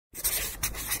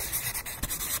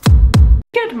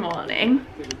morning,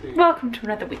 welcome to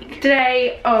another week.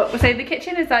 Today, so the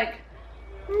kitchen is like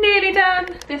nearly done.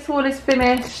 This wall is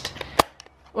finished.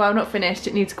 Well, not finished,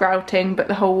 it needs grouting, but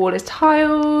the whole wall is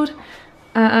tiled.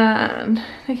 And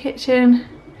the kitchen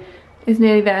is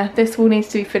nearly there. This wall needs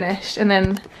to be finished, and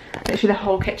then literally the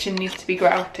whole kitchen needs to be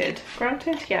grouted.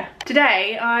 Grouted? Yeah.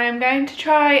 Today I'm going to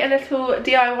try a little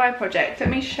DIY project. Let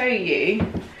me show you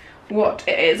what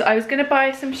it is. I was going to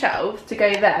buy some shelves to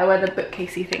go there where the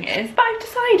bookcasey thing is, but I've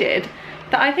decided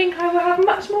that I think I will have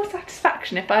much more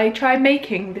satisfaction if I try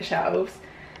making the shelves,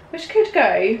 which could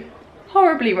go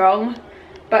horribly wrong,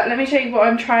 but let me show you what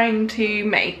I'm trying to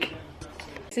make.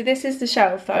 So this is the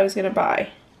shelf that I was going to buy,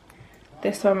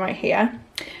 this one right here,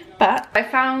 but I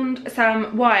found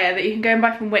some wire that you can go and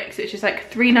buy from Wix, which is like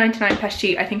 £3.99 per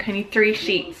sheet. I think I need 3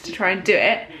 sheets to try and do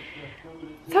it.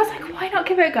 So I was like, why not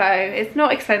give it a go? It's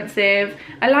not expensive,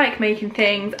 I like making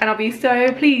things, and I'll be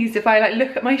so pleased if I like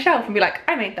look at my shelf and be like,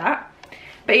 I made that.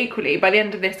 But equally, by the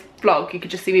end of this vlog, you could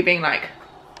just see me being like,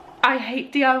 I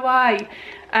hate DIY.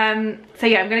 So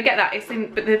yeah, I'm gonna get that. It's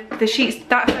in, but the sheets,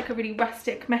 that's like a really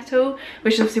rustic metal,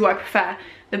 which is obviously what I prefer.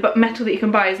 The metal that you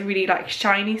can buy is really like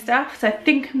shiny stuff. So I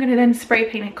think I'm gonna then spray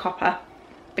paint it copper,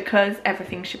 because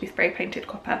everything should be spray painted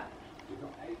copper.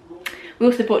 We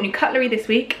also bought new cutlery this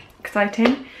week.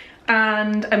 Exciting.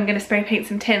 And I'm going to spray paint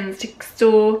some tins to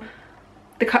store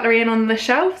the cutlery in on the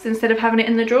shelves instead of having it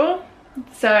in the drawer.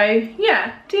 So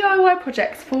yeah, DIY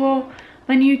projects for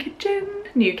my new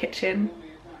kitchen.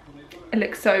 It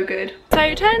looks so good. So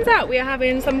it turns out we are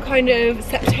having some kind of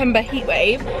September heat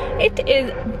wave. It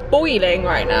is boiling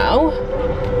right now.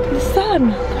 The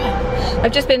sun.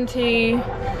 I've just been to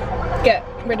get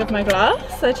rid of my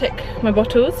glass. I took my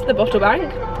bottles to the bottle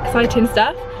bank. Exciting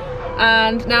stuff.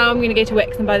 And now I'm going to go to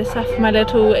Wix and buy the stuff for my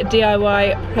little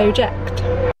DIY project.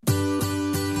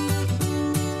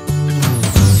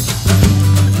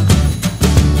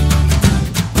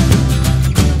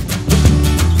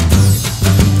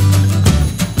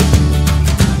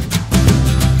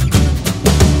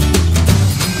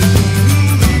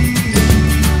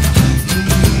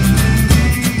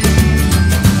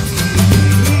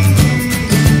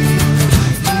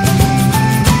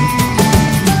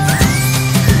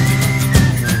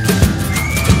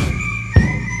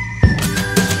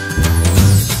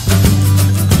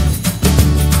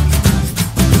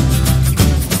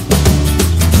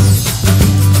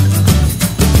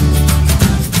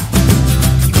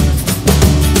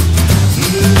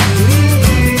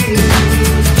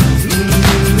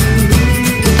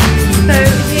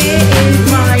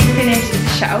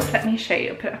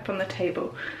 Put it up on the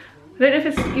table. I don't know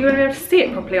if you're going to be able to see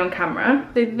it properly on camera.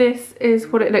 So this is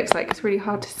what it looks like. It's really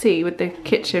hard to see with the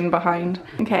kitchen behind.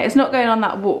 Okay, it's not going on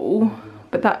that wall,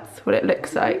 but that's what it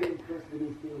looks like.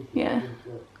 Yeah.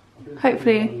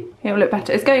 Hopefully it will look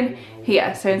better. It's going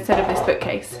here, so instead of this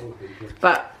bookcase.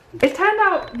 But it's turned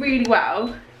out really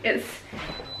well. It's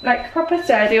like proper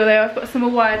sturdy, although I've got some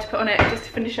more wire to put on it just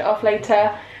to finish it off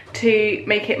later, to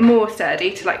make it more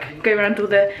sturdy, to like go around all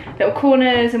the little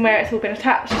corners and where it's all been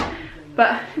attached.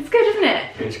 But it's good, isn't it?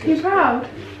 It's good. You're proud?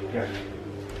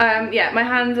 Yeah. Yeah, my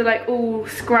hands are like all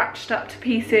scratched up to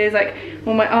pieces, like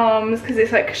all my arms, because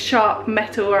it's like sharp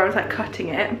metal where I was like cutting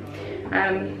it.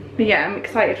 But yeah, I'm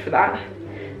excited for that.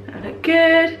 That'll look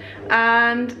good.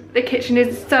 And the kitchen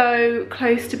is so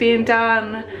close to being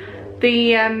done.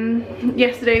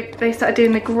 Yesterday they started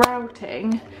doing the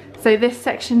grouting, so this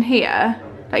section here,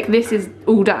 like this is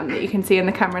all done that you can see in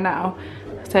the camera now.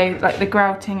 So like the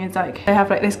grouting is like, they have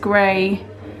like this grey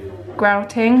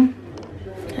grouting,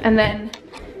 and then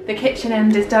the kitchen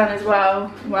end is done as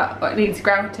well. Well, it needs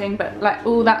grouting, but like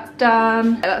all that's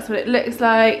done. That's what it looks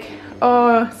like.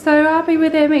 Oh, so happy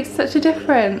with it, it makes such a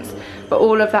difference. But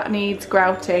all of that needs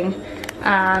grouting,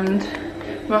 and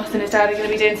Ross and his dad are going to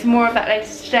be doing some more of that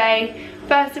later today.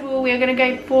 First of all, we are going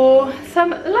to go for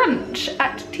some lunch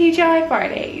at T.G.I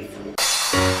Fridays.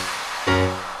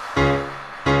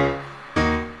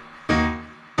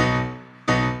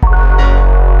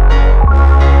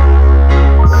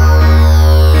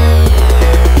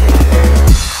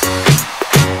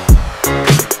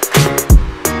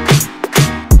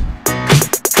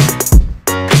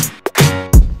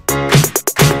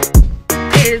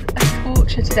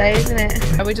 Today, isn't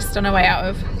it? We're just on our way out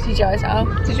of T.G.I's now.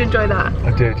 Did you enjoy that?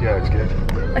 I did, yeah, it was good.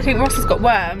 I think Ross has got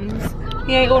worms.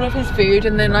 He ate all of his food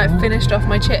and then like finished off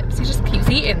my chips. He just keeps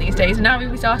eating these days, and now he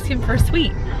was asking for a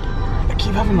sweet. I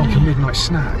keep having like a midnight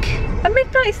snack. A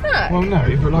midnight snack? Well, no,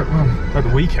 but like, well, at the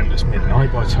weekend it's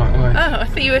midnight by the time Oh, I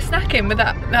thought you were snacking with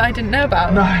that I didn't know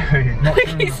about. No, not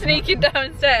He's sneaking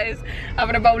downstairs,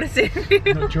 having a bowl of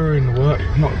cereal. Not during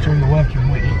the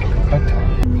working week,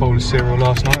 bedtime. bowl of cereal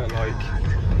last night at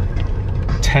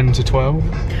like 10 to 12.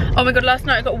 Oh my god, last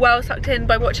night I got well sucked in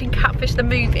by watching Catfish the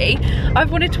movie.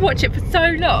 I've wanted to watch it for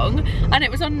so long, and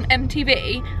it was on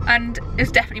MTV, and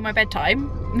it's definitely my bedtime.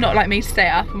 Not like me to stay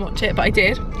up and watch it, but I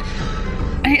did.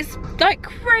 And it's like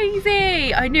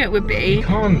crazy. I knew it would be. You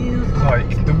can't,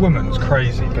 like, the woman's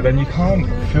crazy, but then you can't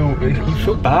feel, you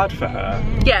feel bad for her.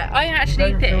 Yeah, I actually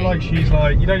You don't think. feel like she's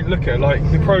like, you don't look at, like,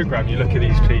 the programme, you look at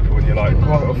these people and you're like,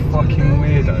 what a fucking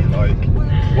weirdo,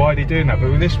 like, why are they doing that?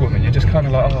 But with this woman, you're just kind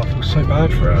of like, oh, I feel so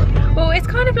bad for her. Well, it's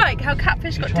kind of like how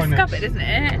Catfish got discovered, isn't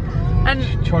it? And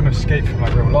she's trying to escape from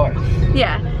like real life.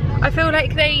 yeah, I feel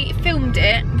like they filmed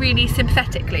it really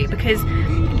sympathetically, because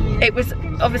it was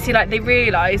obviously like they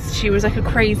realised she was like a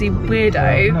crazy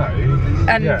weirdo. No.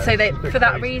 And Yeah, so they, it's a bit for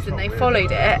that crazy, reason, it's they not followed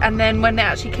weird. it. And then when they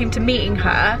actually came to meeting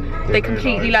her, they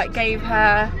completely realised. like gave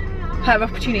her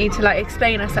opportunity to like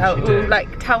explain herself She or did.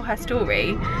 like tell her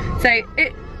story. So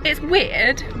it's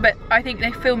weird, but I think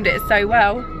they filmed it so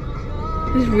well.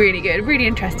 It was really good, really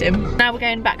interesting. Now we're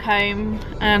going back home,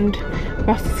 and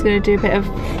Ross is going to do a bit of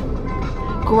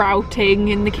grouting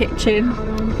in the kitchen.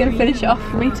 He's going to finish it off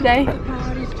for me today.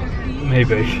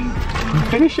 Maybe.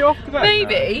 Finish it off today.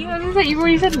 Maybe. I was going to say, you've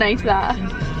already said no to that.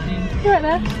 You're right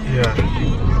there. Yeah.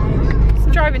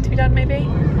 Some driving to be done, maybe.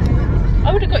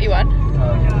 I would have got you one.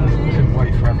 Couldn't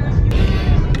wait forever.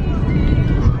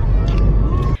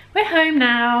 We're home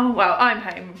now. Well, I'm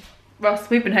home.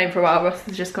 We've been home for a while. Ross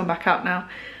has just gone back out now.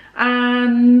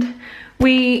 And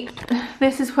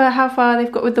this is how far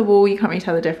they've got with the wall. You can't really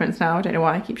tell the difference now. I don't know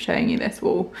why I keep showing you this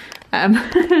wall.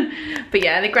 But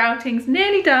yeah, the grouting's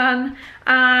nearly done.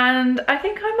 And I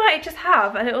think I might just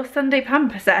have a little Sunday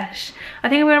pamper sesh. I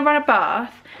think I'm gonna run a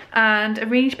bath and I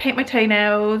really need to paint my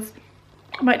toenails.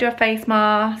 I might do a face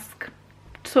mask,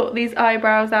 sort these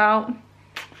eyebrows out.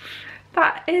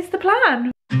 That is the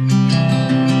plan.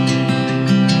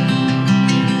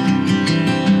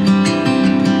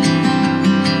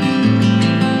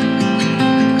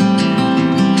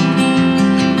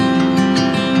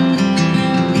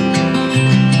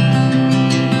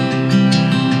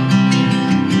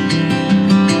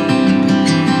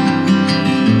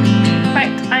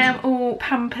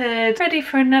 Pampered, ready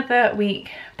for another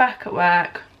week back at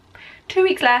work. 2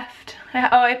 weeks left.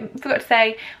 I forgot to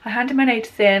say, I handed my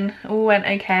notice in, all went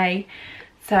okay.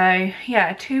 So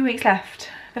yeah, 2 weeks left.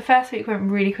 The first week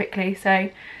went really quickly, so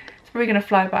it's probably gonna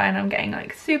fly by, and I'm getting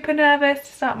like super nervous to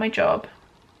start my job.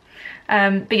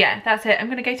 But yeah, that's it. I'm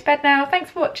gonna go to bed now.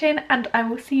 Thanks for watching, and I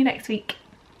will see you next week.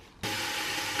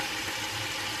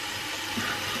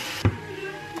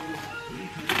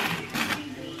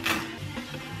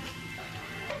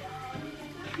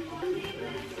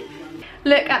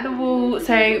 Look at the wall.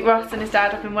 So Ross and his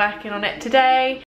dad have been working on it today.